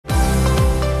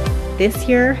this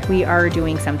year we are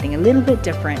doing something a little bit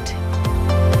different.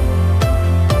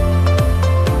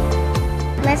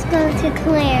 Let's go to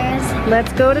Claire's.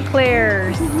 Let's go to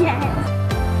Claire's. Yes.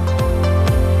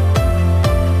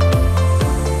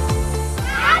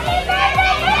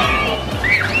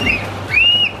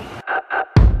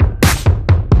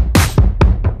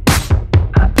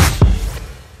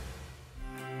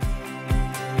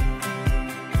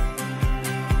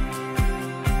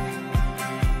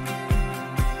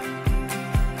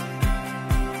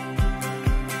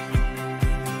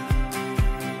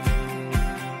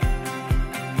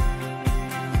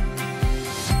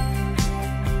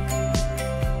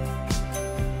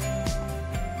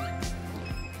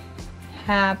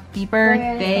 Happy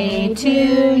birthday, Perri! Happy birthday to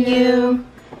you.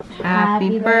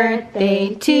 Happy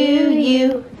birthday to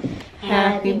you.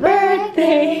 Happy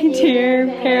birthday, dear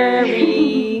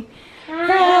Perri.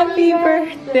 Happy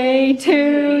birthday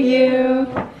to you.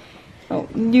 Oh,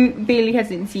 Bailey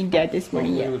hasn't seen Dad this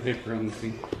morning yet.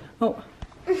 Oh,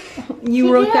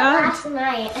 you wrote that? Last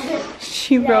night.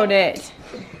 She wrote it.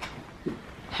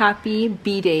 Happy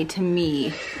B-Day to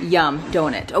me. Yum,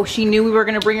 donut. Oh, she knew we were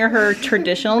gonna bring her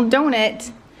traditional donut.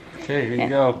 Okay, here you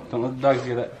go. Don't let the dogs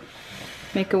get it.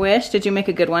 Make a wish. Did you make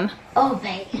a good one? Oh,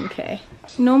 baby. Okay.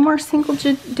 No more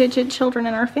single-digit children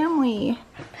in our family.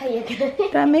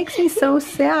 That makes me so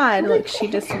sad. Look, she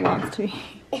just wants to be.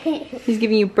 She's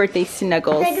giving you birthday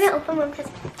snuggles. I'm gonna open one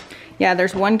present. Yeah,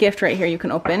 there's one gift right here you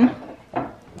can open.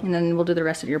 And then we'll do the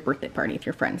rest of your birthday party with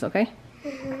your friends, okay?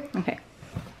 Okay.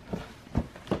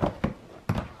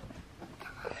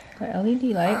 The LED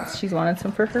lights. She's wanted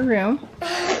some for her room.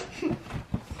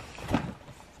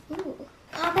 Ooh,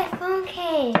 Pop-It phone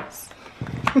case.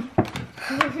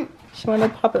 She wanted a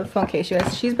Pop-It phone case.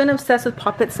 She's been obsessed with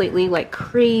Pop-Its lately, like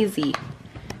crazy.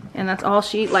 And that's all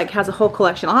she, like, has a whole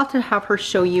collection. I'll have to have her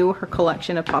show you her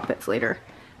collection of Pop-Its later.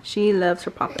 She loves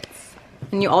her Pop-Its.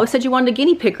 And you always said you wanted a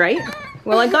guinea pig, right?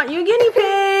 Well, I got you a guinea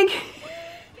pig.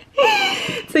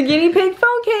 It's a guinea pig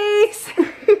phone case.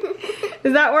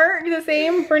 Does that work the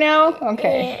same for now?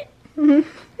 Okay.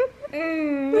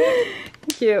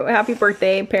 Cute. Happy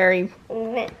birthday, Perri.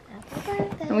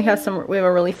 And we have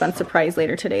a really fun surprise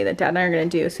later today that Dad and I are gonna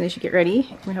do as soon as you get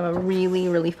ready. We have a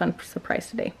really fun surprise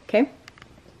today, okay?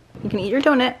 You can eat your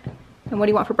donut. And what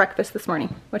do you want for breakfast this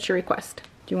morning? What's your request?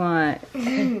 Do you want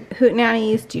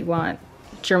hootenannies? Do you want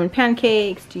German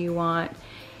pancakes? Do you want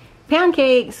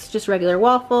pancakes, just regular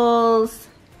waffles,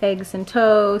 eggs and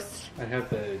toast? I have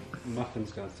the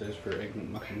muffins downstairs for egg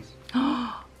muffins.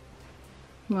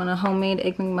 You want a homemade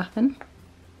egg McMuffin?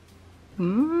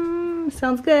 Mmm,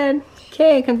 sounds good.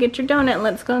 Okay, come get your donut and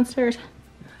let's go downstairs.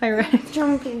 Hi, Rhett.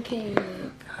 Jumping cake.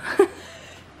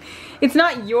 It's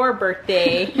not your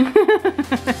birthday.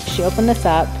 She opened this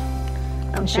up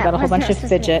and she got a whole bunch of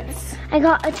fidgets. I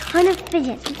got a ton of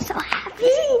fidgets. I'm so happy.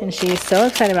 And she's so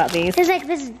excited about these. There's like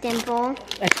this dimple.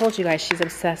 I told you guys she's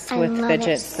obsessed with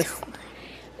fidgets.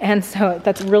 And so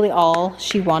that's really all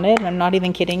she wanted. And I'm not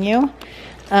even kidding you.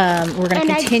 We're going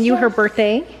to continue her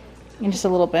birthday in just a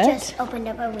little bit. Just opened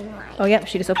up a ring light. Oh, yep.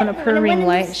 She just opened up her ring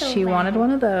light. She wanted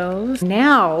one of those.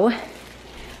 Now,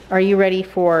 are you ready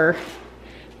for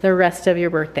the rest of your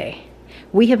birthday?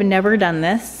 We have never done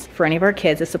this for any of our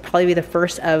kids. This will probably be the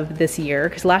first of this year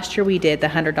because last year we did the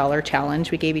 $100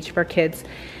 challenge. We gave each of our kids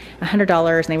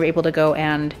 $100 and they were able to go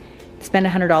and spend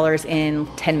 $100 in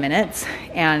 10 minutes.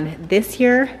 And this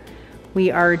year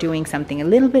we are doing something a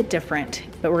little bit different,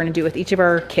 but we're gonna do it with each of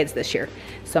our kids this year.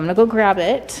 So I'm gonna go grab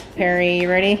it. Perri, you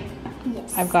ready?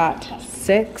 Yes. I've got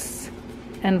 6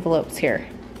 envelopes here.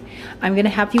 I'm gonna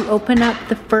have you open up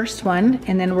the first one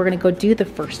and then we're gonna go do the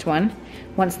first one.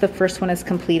 Once the first one is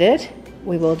completed,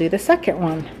 we will do the second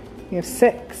one. We have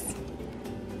 6.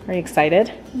 Are you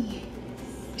excited? Yes.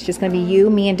 It's just gonna be you,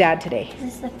 me, and Dad today.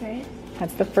 Is this the first?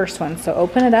 That's the first one. So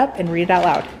open it up and read it out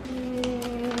loud.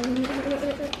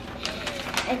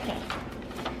 Okay.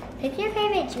 Pick your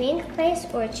favorite drink, place,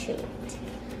 or treat.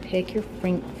 Pick your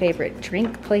favorite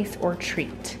drink, place, or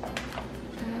treat.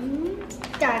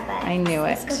 Starbucks. I knew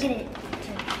it. Let's go get it.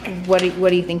 What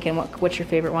are you thinking? What's your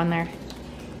favorite one there?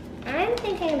 I'm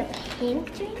thinking the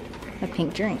pink drink. A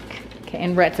pink drink. Okay,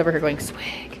 and Rhett's over here going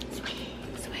swig,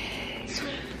 swig, swig.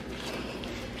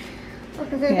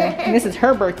 Yeah, and this is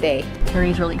her birthday.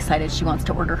 Perri's really excited. She wants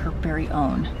to order her very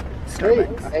own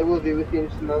Starbucks. Hey, I will be with you in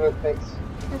just a moment, thanks.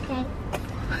 Okay.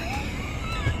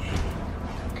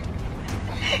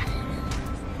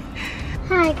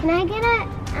 Hi, can I get a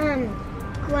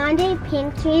grande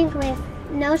pink drink with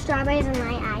no strawberries and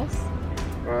light ice?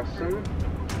 Awesome.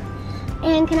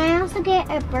 And can I also get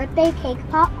a birthday cake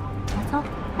pop? That's all.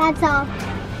 That's all.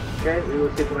 Okay, we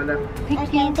will see you later.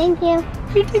 Okay, thank you.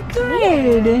 You did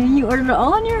good. You ordered it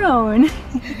all on your own.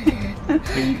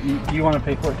 Do you want to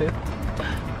pay for it too?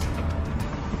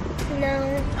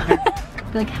 No.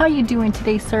 Be like, how you doing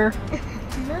today, sir?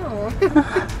 No.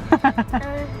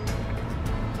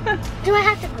 Do I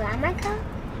have to grab my cup?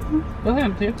 Go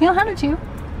ahead, too. You don't have to.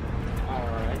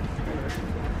 Alright.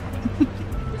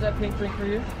 Is that pink drink for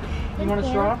you? You want a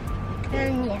straw?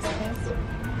 Yes, please.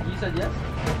 You said yes?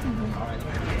 Alright.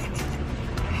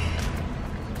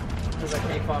 Is that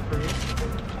cake pop for you?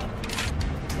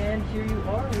 And here you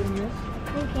are, little miss.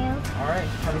 Thank you. Alright,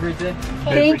 have a great day.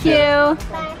 Thank you.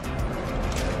 Bye.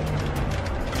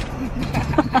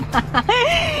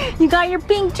 You got your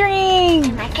pink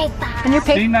drink. My cake pop. And your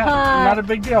See, pink not pop. a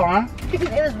big deal, huh? It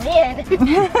was weird.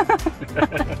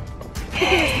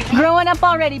 Growing up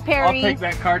already, I'll Perry. take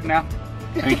that card now.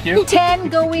 Thank you. 10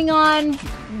 going on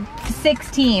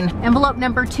 16. Envelope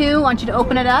number 2, I want you to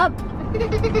open it up.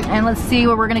 And let's see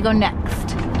where we're gonna go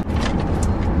next.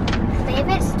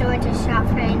 Favorite store to shop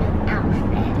for a new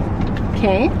outfit?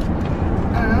 Okay.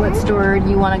 What store do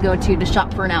you want to go to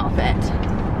shop for an outfit?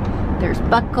 There's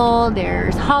Buckle,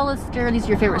 there's Hollister. These are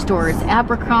your favorite stores.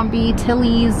 Abercrombie,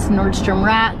 Tilly's, Nordstrom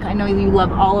Rack. I know you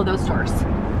love all of those stores. 2.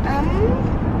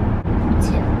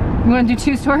 You want to do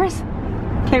 2 stores?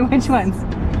 Okay, which ones?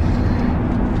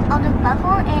 I'll do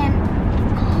Buckle and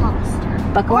Hollister.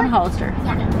 Buckle and Hollister.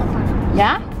 Yeah, Buckle.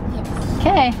 Yeah? Yes.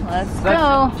 Okay, let's Such go.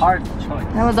 a hard choice.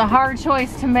 That was a hard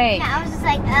choice to make. Yeah, I was just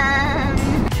like,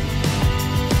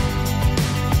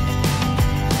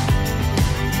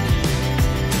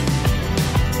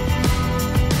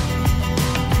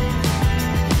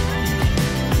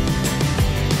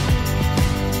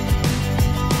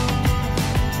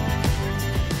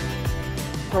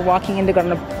 We're walking in to go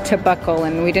to Buckle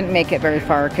and we didn't make it very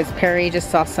far because Perry just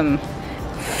saw some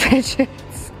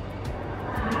fidgets.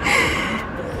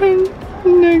 Oh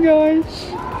my gosh.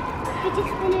 I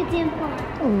just want a dimple.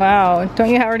 Wow. Don't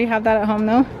you already have that at home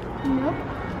though? Nope.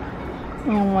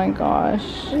 Oh my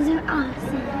gosh. These are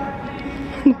awesome.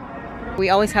 We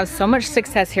always have so much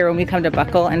success here when we come to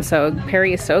Buckle, and so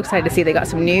Perry is so excited to see they got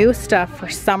some new stuff for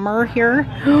summer here.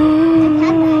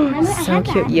 So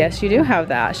cute. Yes, you do have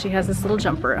that. She has this little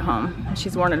jumper at home.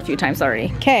 She's worn it a few times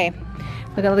already. Okay,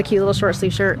 look at all the cute little short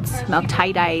sleeve shirts. Now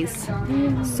tie-dyes.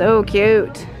 So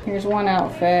cute. Here's one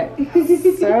outfit.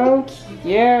 So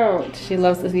cute. She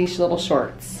loves these little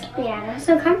shorts. Yeah, they're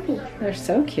so comfy. They're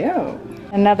so cute.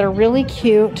 Another really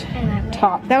cute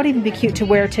top. That would even be cute to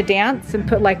wear to dance and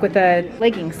put like with the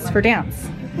leggings for dance.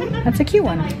 That's a cute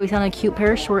one. We found a cute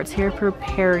pair of shorts here for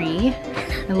Perry.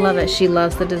 I love it. She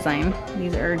loves the design.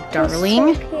 These are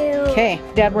darling. So cute. Okay,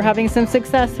 Dad, we're having some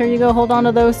success. Here you go. Hold on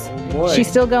to those. Boy. She's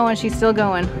still going. She's still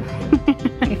going.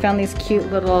 We found these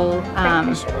cute little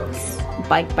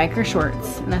biker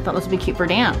shorts, and I thought those would be cute for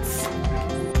dance.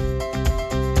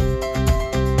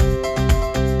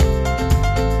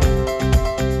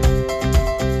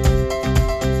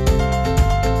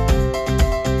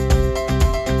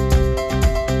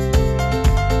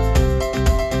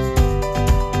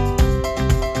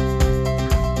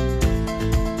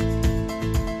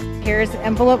 Here's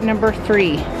envelope number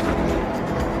 3.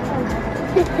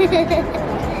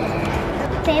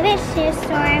 Favorite shoe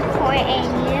store for a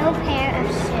new pair of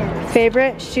shoes?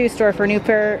 Favorite shoe store for a new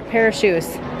pair of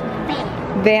shoes?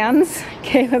 Vans.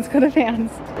 Okay, let's go to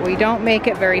Vans. We don't make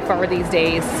it very far these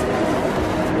days.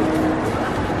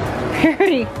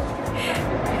 Perry.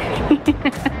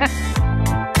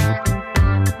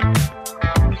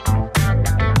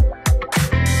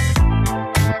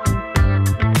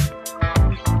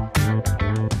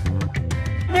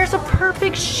 There's a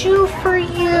perfect shoe for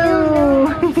you.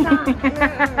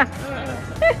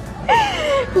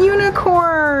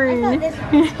 Unicorn. This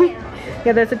one's cute.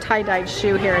 Yeah, there's a tie-dyed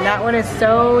shoe here, and that one is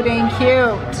so dang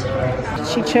cute.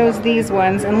 She chose these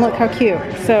ones, and look how cute.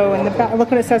 So in the back,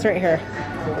 look what it says right here.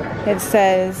 It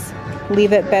says,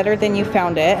 "Leave it better than you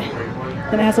found it."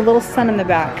 Then it has a little sun in the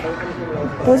back.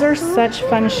 Those are such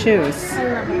fun shoes.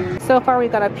 So far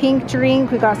we've got a pink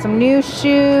drink, we got some new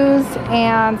shoes,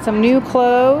 and some new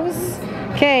clothes.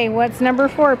 Okay, what's number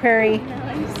 4, Perry?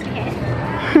 I'm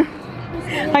scared.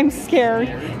 I'm scared.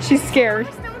 She's scared.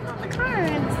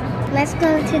 Let's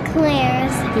go to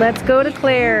Claire's. Let's go to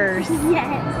Claire's.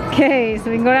 Yes. Okay,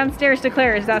 so we can go downstairs to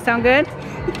Claire's. Does that sound good?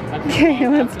 Okay,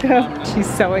 let's go. She's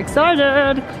so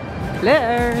excited.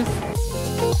 Claire's.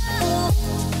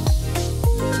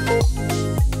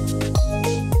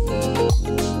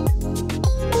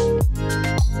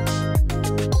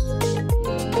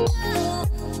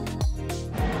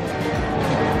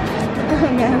 Oh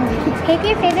no. Pick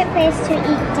your favorite place to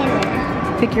eat dinner.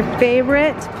 Pick your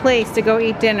favorite place to go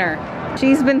eat dinner.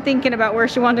 She's been thinking about where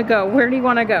she wanted to go. Where do you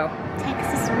want to go?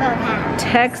 Texas Roadhouse.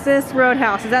 Texas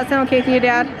Roadhouse. Does that sound okay for you,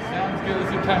 Dad? Sounds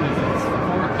good. What time is it? It's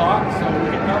 4 o'clock, so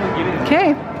we can probably get in.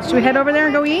 Okay. Should we head over there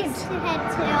and go eat?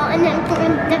 And then put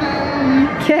them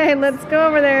down. Okay, let's go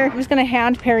over there. I'm just gonna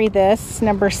hand Perri this,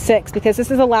 number 6, because this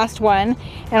is the last one.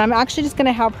 And I'm actually just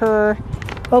gonna have her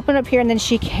open up here and then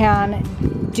she can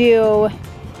do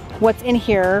what's in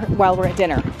here while we're at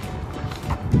dinner.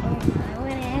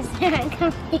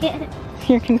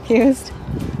 You're confused?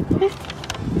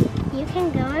 You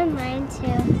can go online to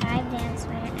 5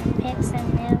 Dancewear and pick some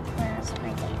new clothes for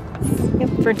dance.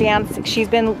 Yep, for dance. She's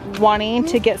been wanting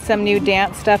to get some new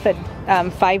dance stuff at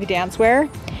 5 Dancewear.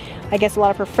 I guess a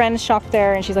lot of her friends shop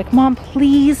there and she's like, Mom,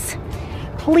 please,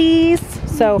 please.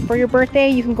 So for your birthday,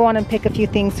 you can go on and pick a few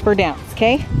things for dance,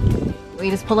 okay? We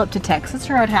just pulled up to Texas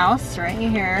Roadhouse right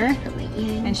here.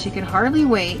 And she could hardly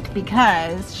wait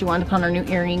because she wanted to put on her new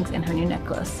earrings and her new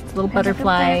necklace. It's a little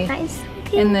butterfly.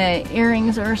 And the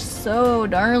earrings are so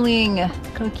darling.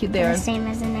 Look how cute they are. The same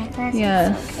as the necklace?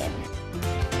 Yes. So cute.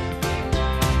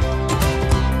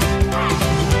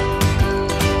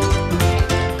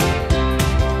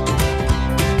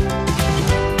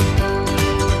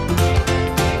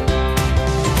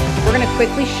 We're gonna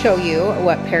quickly show you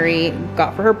what Perri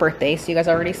got for her birthday. So you guys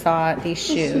already saw these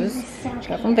shoes. She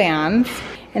got from Vans.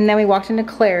 And then we walked into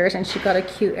Claire's and she got a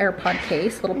cute AirPod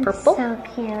case, little purple. So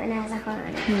cute, and it has a heart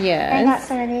on it. Yes. I got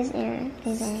some of these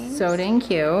earrings. So dang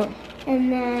cute.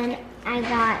 And then I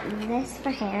got this for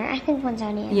hair. I think one's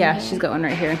already in Yeah, here. she's got one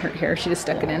right here in her hair. She just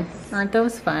stuck it in. Aren't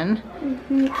those fun?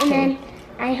 And then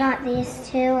I got these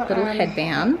two Little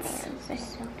headbands. They're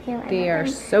so cute. They are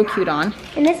so cute on.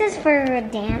 And this is for a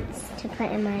dance to put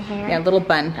in my hair. Yeah, little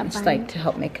bun. I just like to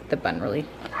help make the bun really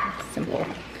simple.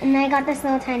 And then I got this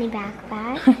little tiny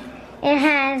backpack. It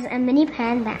has a mini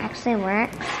pen that actually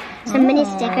works. Some mini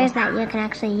stickers that you can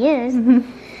actually use.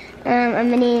 A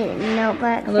mini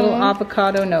notebook. A little thing.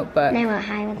 avocado notebook. And I went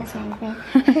high with this one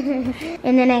thing.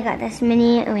 And then I got this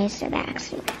mini eraser that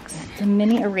actually works. It's a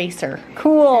mini eraser.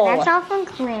 Cool. So that's all from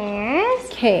Claire's.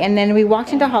 Okay, and then we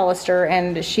walked into Hollister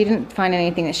and she didn't find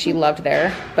anything that she loved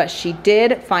there, but she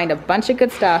did find a bunch of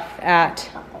good stuff at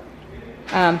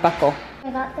Buckle.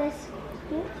 I got this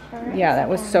cute shirt. Yeah, that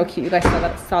was so cute. You guys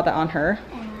saw that on her.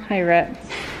 Hi, Rhett.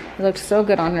 It looked so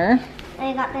good on her.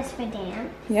 I got this for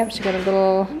dance. Yep, she got a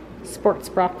little sports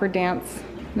bra for dance.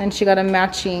 And then she got a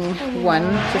matching one,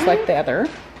 just like the other.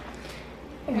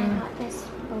 And I got this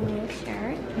blue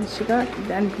shirt. And she got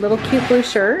a little cute blue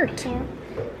shirt. Too.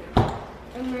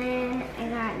 And then I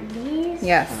got these.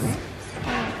 Yes.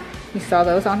 shorts. You saw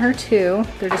those on her too.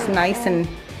 They're just nice and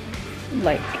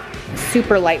like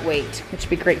super lightweight, which would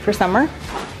be great for summer.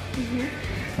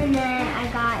 And then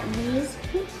I got these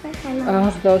pink shorts. I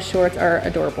love Oh, those shorts are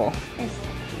adorable. this.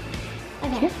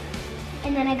 Okay.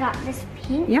 And then I got this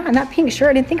pink. Yeah, and that pink shirt,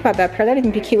 I didn't think about that pair. That'd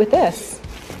even be cute with this.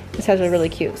 This has a really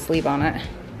cute sleeve on it.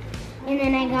 And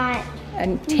then I got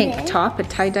A tank top, a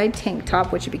tie-dyed tank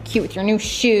top, which would be cute with your new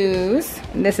shoes.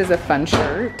 And this is a fun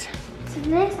shirt. so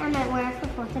this I might wear for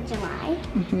 4th of July.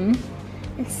 Mm-hmm.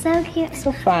 It's so cute.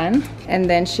 So fun. And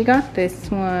then she got this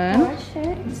one. Horse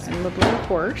shirt. A little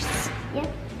horse.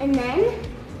 Yep. And then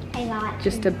I got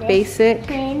Just a this basic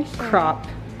plain shirt. crop.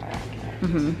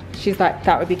 She thought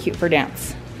that would be cute for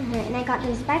dance. And I got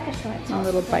these biker shorts. A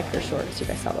little biker shorts. You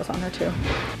guys saw those on her too.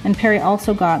 And Perri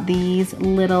also got these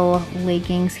little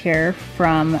leggings here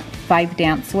from 5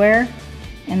 Dancewear.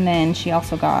 And then she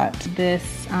also got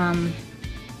this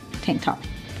tank top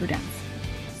for dance.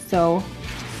 So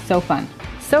fun.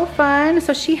 So fun.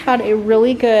 So she had a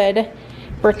really good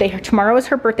birthday. Tomorrow is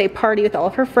her birthday party with all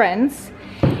of her friends.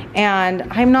 And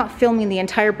I'm not filming the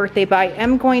entire birthday, but I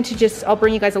am going to I'll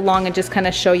bring you guys along and just kind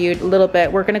of show you a little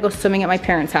bit. We're gonna go swimming at my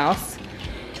parents' house.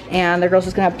 And the girls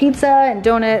just gonna have pizza and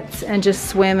donuts and just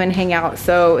swim and hang out.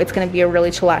 So it's gonna be a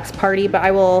really chillax party, but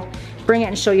I will bring it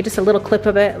and show you just a little clip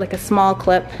of it, like a small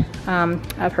clip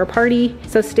of her party.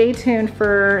 So stay tuned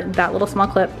for that little small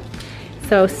clip.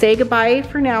 So say goodbye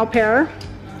for now, pair.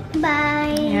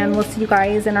 Bye. And we'll see you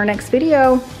guys in our next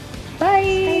video.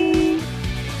 Bye.